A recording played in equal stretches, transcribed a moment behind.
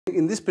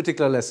In this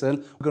particular lesson,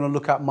 we're going to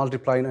look at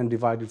multiplying and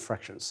dividing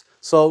fractions.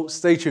 So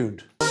stay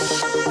tuned.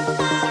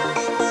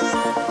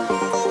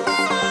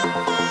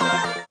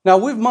 Now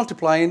with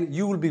multiplying,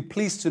 you will be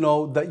pleased to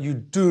know that you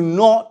do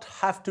not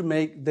have to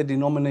make the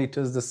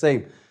denominators the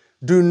same.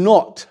 Do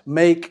not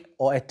make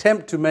or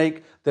attempt to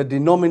make the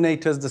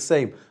denominators the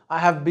same. I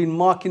have been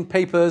marking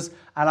papers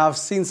and I've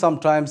seen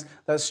sometimes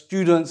that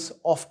students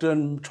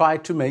often try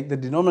to make the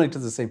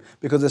denominators the same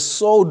because they're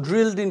so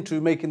drilled into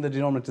making the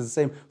denominators the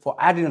same for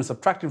adding and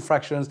subtracting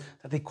fractions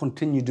that they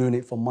continue doing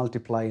it for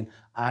multiplying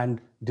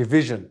and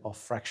division of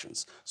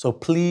fractions. So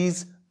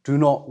please do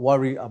not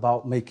worry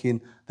about making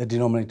the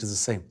denominators the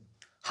same.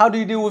 How do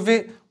you deal with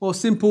it? Well,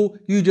 simple,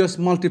 you just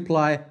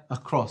multiply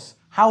across.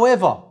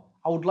 However,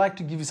 I would like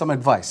to give you some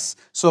advice.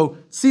 So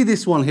see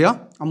this one here,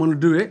 I'm going to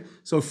do it.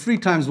 So 3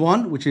 times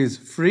 1, which is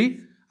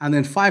 3, and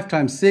then 5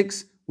 times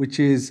 6, which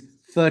is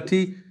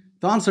 30.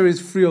 The answer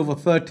is 3 over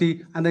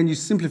 30, and then you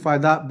simplify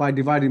that by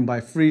dividing by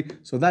 3.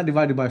 So that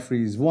divided by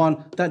 3 is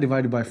 1, that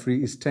divided by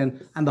 3 is 10,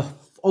 and the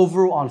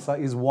overall answer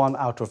is 1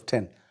 out of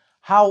 10.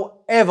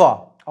 However,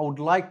 I would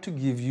like to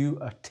give you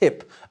a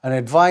tip, an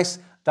advice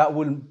that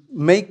will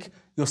make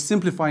your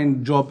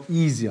simplifying job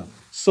easier.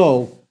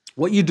 So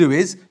what you do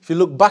is, if you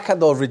look back at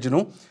the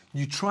original,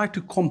 you try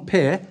to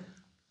compare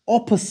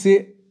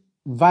opposite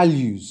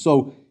values.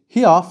 So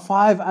here,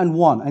 5 and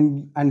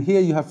 1, and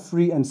here you have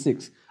 3 and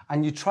 6.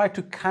 And you try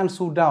to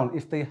cancel down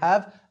if they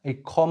have a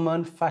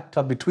common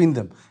factor between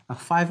them. Now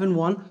 5 and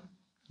 1,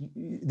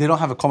 they don't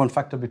have a common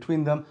factor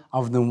between them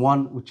other than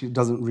 1, which it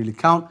doesn't really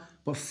count.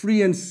 But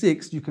 3 and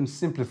 6, you can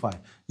simplify.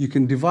 You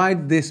can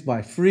divide this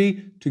by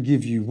 3 to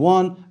give you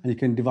 1, and you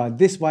can divide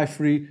this by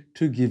 3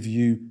 to give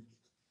you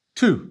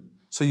 2.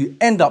 So you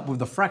end up with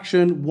the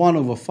fraction 1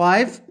 over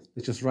 5,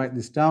 let's just write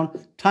this down,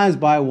 times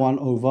by 1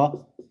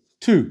 over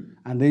 2.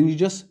 And then you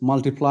just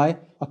multiply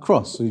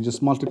across. So you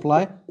just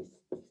multiply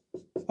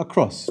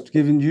across,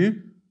 giving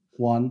you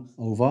 1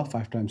 over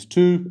 5 times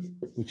 2,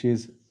 which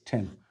is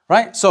 10.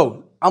 Right?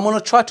 So I'm going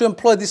to try to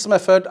employ this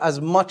method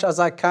as much as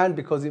I can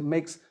because it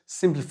makes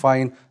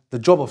simplifying, the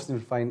job of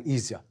simplifying,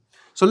 easier.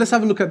 So let's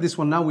have a look at this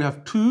one now. We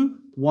have 2,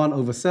 1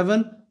 over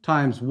 7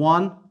 times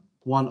 1,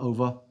 1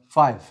 over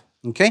 5.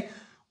 Okay?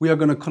 We are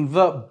going to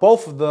convert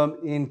both of them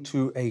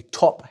into a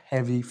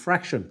top-heavy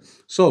fraction.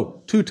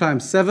 So 2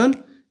 times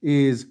 7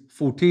 is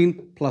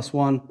 14 plus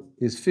 1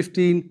 is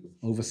 15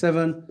 over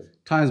 7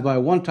 times by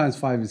 1 times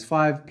 5 is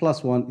 5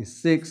 plus 1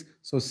 is 6.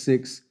 So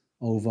 6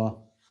 over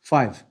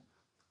 5.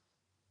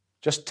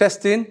 Just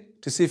testing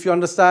to see if you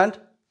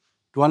understand.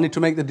 Do I need to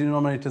make the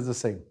denominators the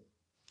same?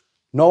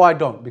 No, I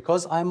don't,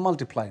 because I'm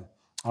multiplying.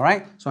 All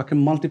right? So I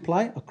can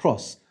multiply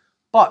across.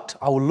 But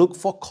I will look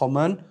for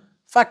common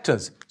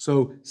factors.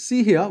 So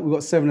see here, we've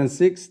got 7 and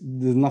 6.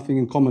 There's nothing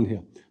in common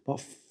here. But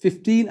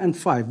 15 and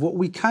 5, what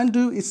we can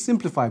do is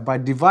simplify by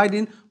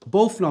dividing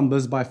both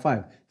numbers by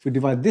 5. If we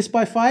divide this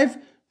by 5,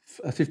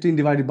 15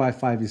 divided by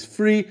 5 is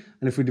 3.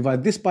 And if we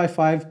divide this by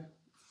 5,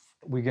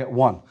 we get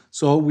 1.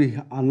 So we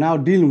are now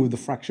dealing with the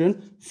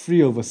fraction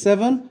 3 over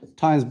 7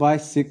 times by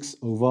 6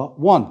 over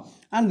 1.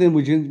 And then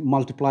we just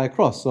multiply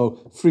across.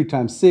 So 3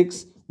 times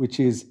 6, which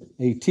is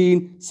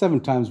 18. 7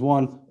 times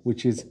 1,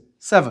 which is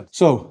 7.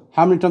 So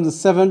how many times does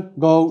 7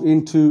 go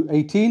into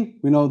 18?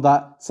 We know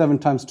that 7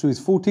 times 2 is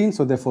 14.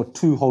 So therefore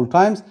 2 whole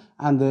times.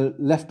 And the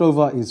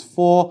leftover is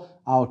 4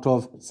 out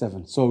of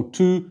 7. So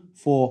 2,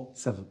 4,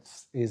 7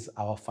 is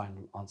our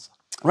final answer.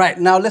 Right,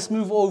 now let's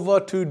move over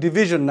to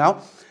division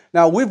now.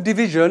 Now with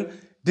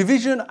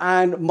division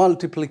and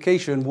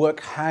multiplication work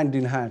hand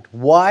in hand.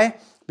 Why?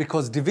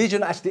 Because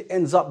division actually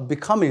ends up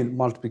becoming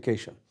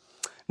multiplication.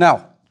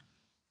 Now,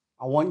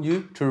 I want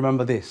you to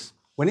remember this.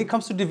 When it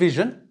comes to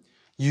division,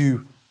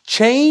 you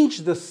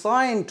change the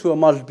sign to a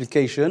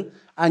multiplication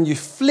and you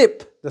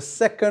flip the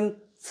second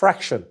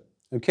fraction,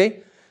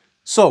 okay?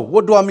 So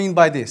what do I mean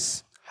by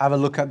this? Have a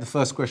look at the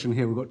first question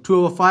here. We've got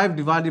 2 over 5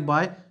 divided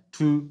by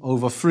 2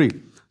 over 3.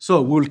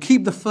 So we'll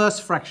keep the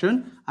first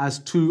fraction as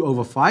 2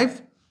 over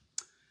 5.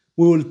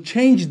 We will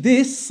change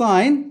this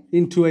sign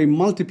into a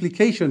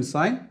multiplication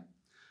sign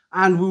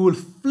and we will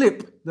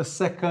flip the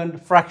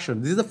second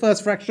fraction. This is the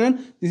first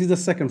fraction, this is the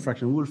second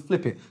fraction. We'll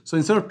flip it. So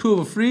instead of 2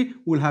 over 3,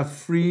 we'll have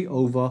 3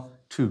 over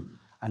 2.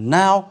 And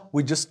now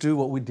we just do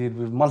what we did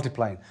with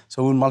multiplying.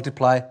 So we'll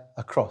multiply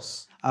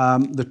across.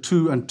 The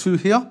 2 and 2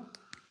 here,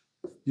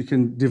 you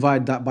can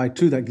divide that by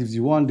 2, that gives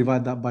you 1.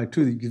 Divide that by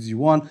 2, that gives you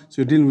 1.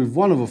 So you're dealing with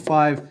 1 over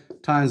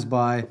 5 times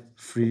by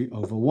 3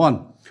 over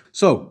 1.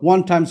 So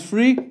 1 times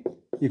 3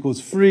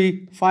 equals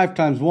 3. 5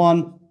 times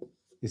 1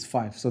 is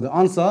 5. So the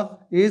answer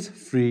is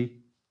 3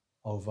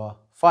 over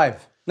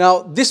 5.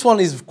 Now, this one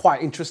is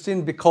quite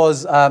interesting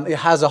because it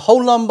has a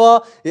whole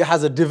number, it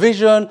has a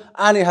division,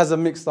 and it has a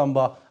mixed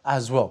number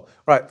as well.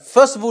 Right,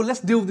 first of all, let's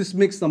deal with this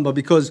mixed number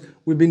because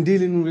we've been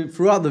dealing with it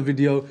throughout the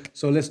video.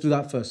 So let's do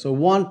that first. So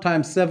 1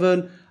 times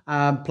 7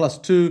 plus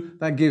 2,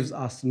 that gives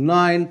us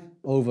 9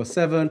 over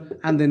 7.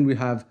 And then we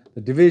have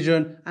the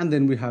division, and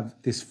then we have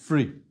this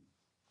 3.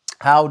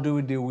 How do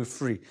we deal with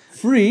 3?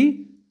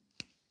 3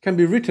 can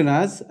be written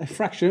as a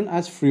fraction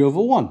as 3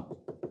 over 1.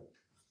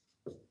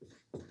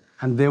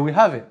 And there we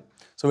have it.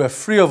 So we have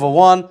 3 over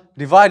 1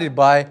 divided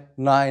by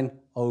 9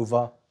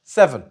 over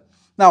 7.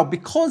 Now,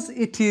 because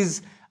it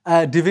is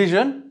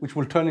division, which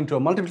will turn into a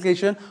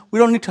multiplication, we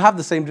don't need to have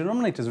the same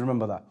denominators,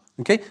 remember that.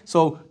 Okay,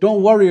 so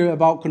don't worry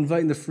about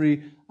converting the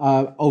 3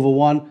 over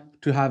 1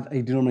 to have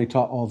a denominator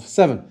of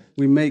 7.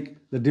 We make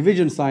the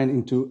division sign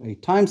into a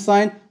times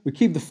sign. We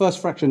keep the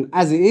first fraction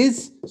as it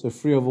is, so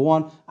 3 over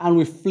 1, and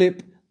we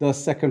flip the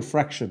second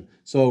fraction.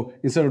 So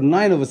instead of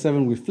 9 over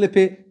 7, we flip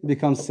it, it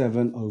becomes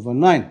 7 over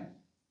 9.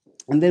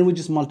 And then we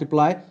just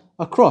multiply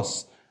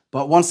across.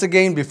 But once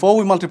again, before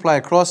we multiply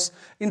across,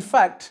 in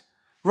fact,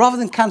 rather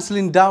than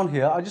cancelling down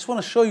here, I just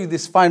want to show you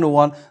this final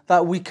one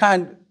that we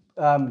can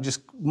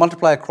just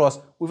multiply across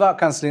without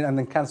cancelling and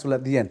then cancel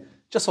at the end,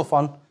 just for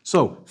fun.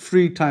 So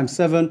 3 times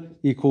 7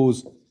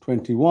 equals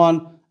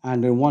 21,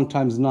 and then 1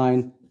 times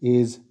 9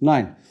 is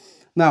 9.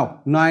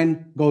 Now,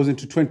 9 goes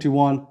into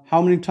 21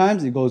 how many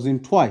times? It goes in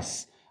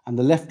twice. And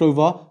the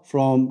leftover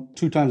from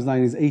 2 times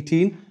 9 is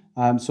 18.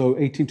 So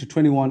 18 to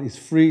 21 is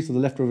 3, so the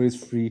leftover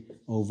is 3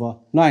 over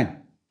 9.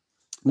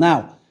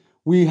 Now,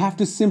 we have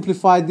to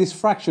simplify this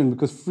fraction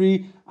because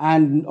 3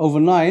 and over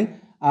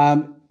 9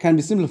 can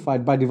be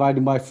simplified by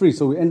dividing by 3.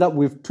 So we end up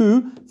with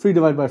 2, 3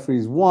 divided by 3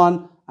 is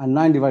 1, and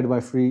 9 divided by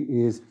 3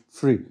 is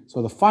 3.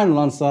 So the final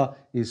answer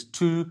is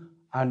 2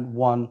 and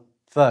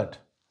 1/3.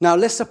 Now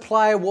let's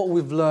apply what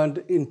we've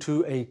learned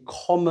into a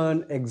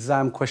common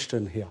exam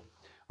question here.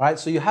 All right,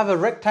 so you have a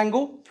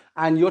rectangle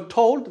and you're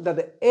told that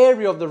the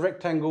area of the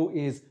rectangle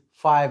is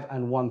 5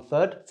 and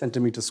 1/3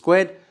 centimeters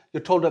squared.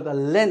 You're told that the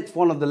length,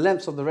 one of the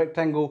lengths of the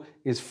rectangle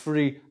is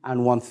 3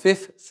 and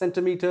 1/5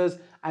 centimeters,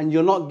 and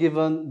you're not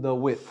given the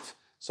width.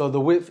 So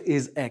the width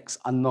is x,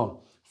 unknown.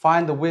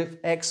 Find the width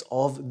x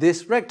of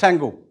this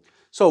rectangle.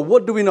 So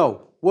what do we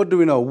know? What do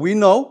we know? We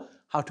know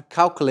how to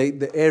calculate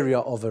the area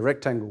of a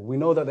rectangle. We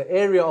know that the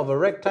area of a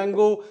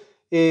rectangle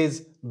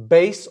is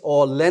base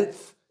or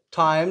length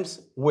times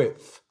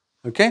width.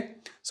 Okay?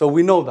 So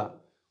we know that.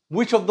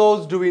 Which of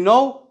those do we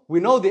know? We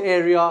know the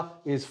area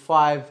is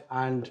 5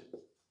 and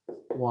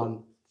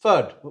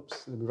 1/3.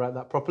 Oops, let me write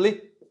that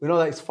properly. We know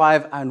that it's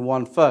 5 and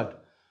 1/3.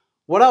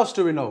 What else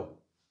do we know?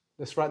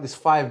 Let's write this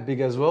 5 big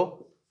as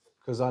well,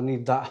 because I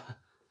need that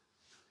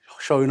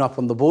showing up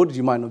on the board.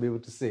 You might not be able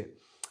to see it.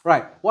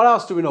 Right, what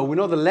else do we know? We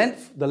know the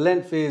length. The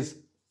length is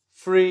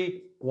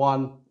 3,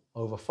 1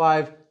 over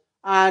 5.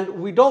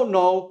 And we don't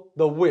know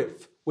the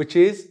width, which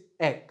is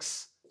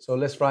x. So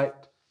let's write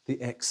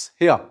the x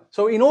here.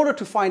 So in order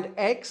to find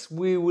x,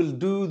 we will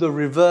do the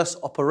reverse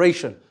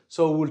operation.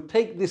 So we'll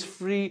take this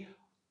 3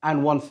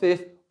 and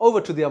 1/5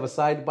 over to the other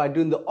side by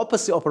doing the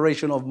opposite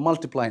operation of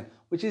multiplying,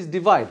 which is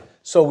divide.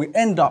 So we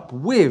end up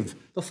with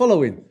the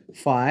following: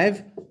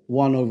 5,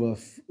 1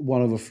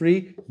 over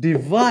 3,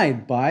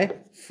 divide by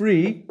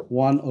 3,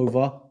 1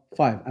 over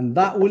 5. And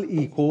that will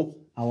equal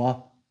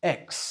our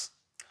x.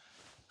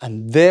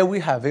 And there we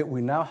have it.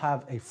 We now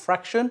have a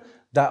fraction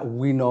that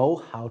we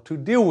know how to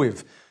deal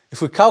with.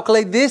 If we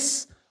calculate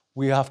this,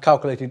 we have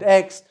calculated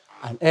x,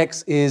 and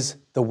x is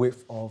the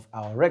width of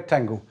our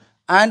rectangle.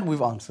 And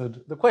we've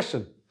answered the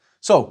question.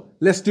 So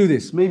let's do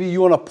this. Maybe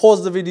you want to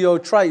pause the video,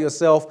 try it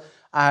yourself,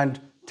 and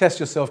test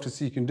yourself to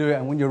see you can do it.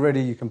 And when you're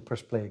ready, you can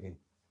press play again.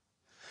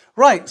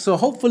 Right, so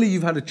hopefully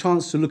you've had a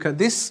chance to look at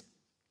this.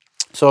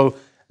 So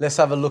let's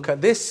have a look at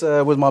this.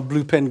 Where's my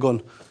blue pen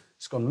gone?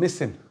 It's gone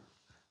missing.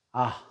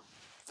 Ah,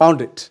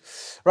 found it.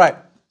 Right,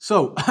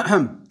 so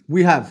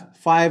we have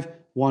 5,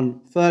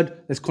 1/3.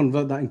 Let's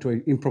convert that into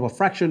an improper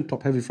fraction,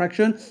 top-heavy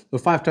fraction. So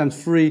 5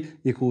 times 3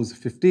 equals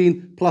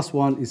 15, plus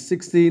 1 is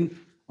 16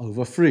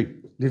 over 3.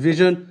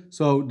 Division,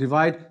 so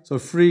divide. So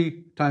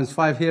 3 times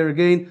 5 here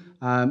again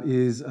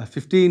is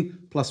 15,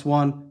 plus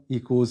 1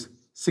 equals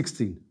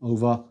 16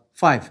 over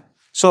 5.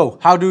 So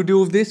how do we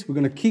deal with this? We're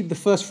going to keep the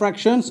first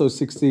fraction, so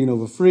 16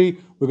 over 3.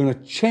 We're going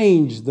to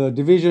change the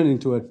division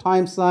into a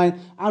times sign,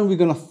 and we're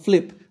going to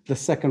flip the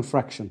second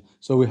fraction.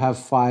 So we have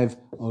 5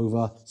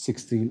 over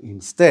 16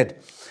 instead.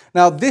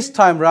 Now this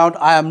time round,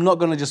 I am not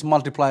going to just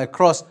multiply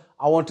across.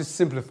 I want to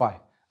simplify.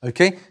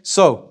 Okay,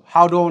 so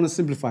how do I want to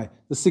simplify?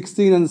 The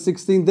 16 and the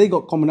 16, they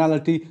got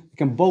commonality. They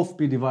can both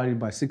be divided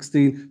by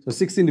 16. So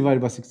 16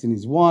 divided by 16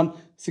 is 1.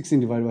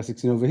 16 divided by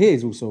 16 over here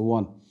is also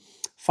 1.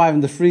 5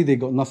 and the 3, they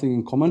got nothing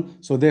in common.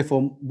 So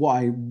therefore, what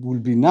I will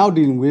be now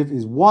dealing with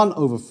is 1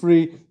 over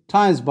 3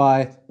 times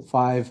by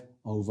 5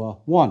 over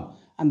 1.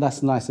 And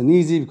that's nice and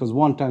easy because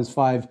 1 times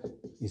 5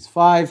 is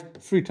 5.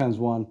 3 times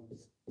 1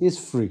 is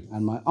 3.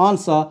 And my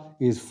answer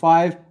is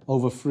 5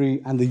 over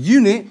 3. And the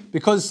unit,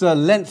 because the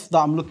length that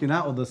I'm looking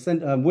at, or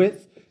the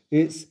width,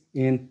 it's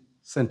in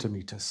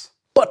centimeters.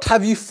 But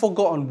have you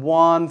forgotten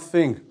one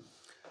thing?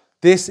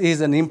 This is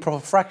an improper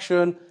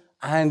fraction,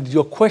 and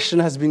your question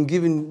has been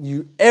giving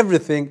you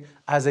everything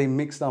as a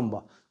mixed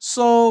number.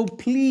 So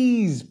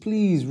please,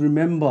 please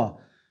remember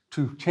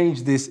to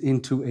change this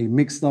into a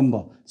mixed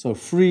number. So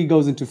 3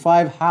 goes into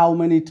 5 how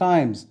many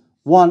times?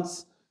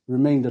 Once.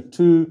 Remainder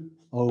 2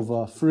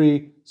 over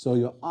 3. So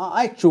your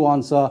actual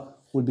answer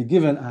will be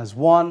given as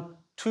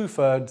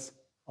 1/2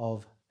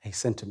 of a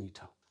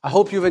centimeter. I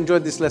hope you've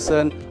enjoyed this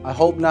lesson. I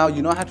hope now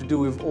you know how to deal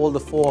with all the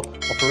 4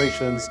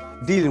 operations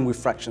dealing with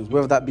fractions,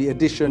 whether that be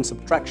addition,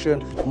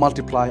 subtraction,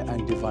 multiply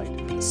and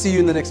divide. See you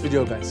in the next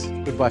video, guys.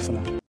 Goodbye for now.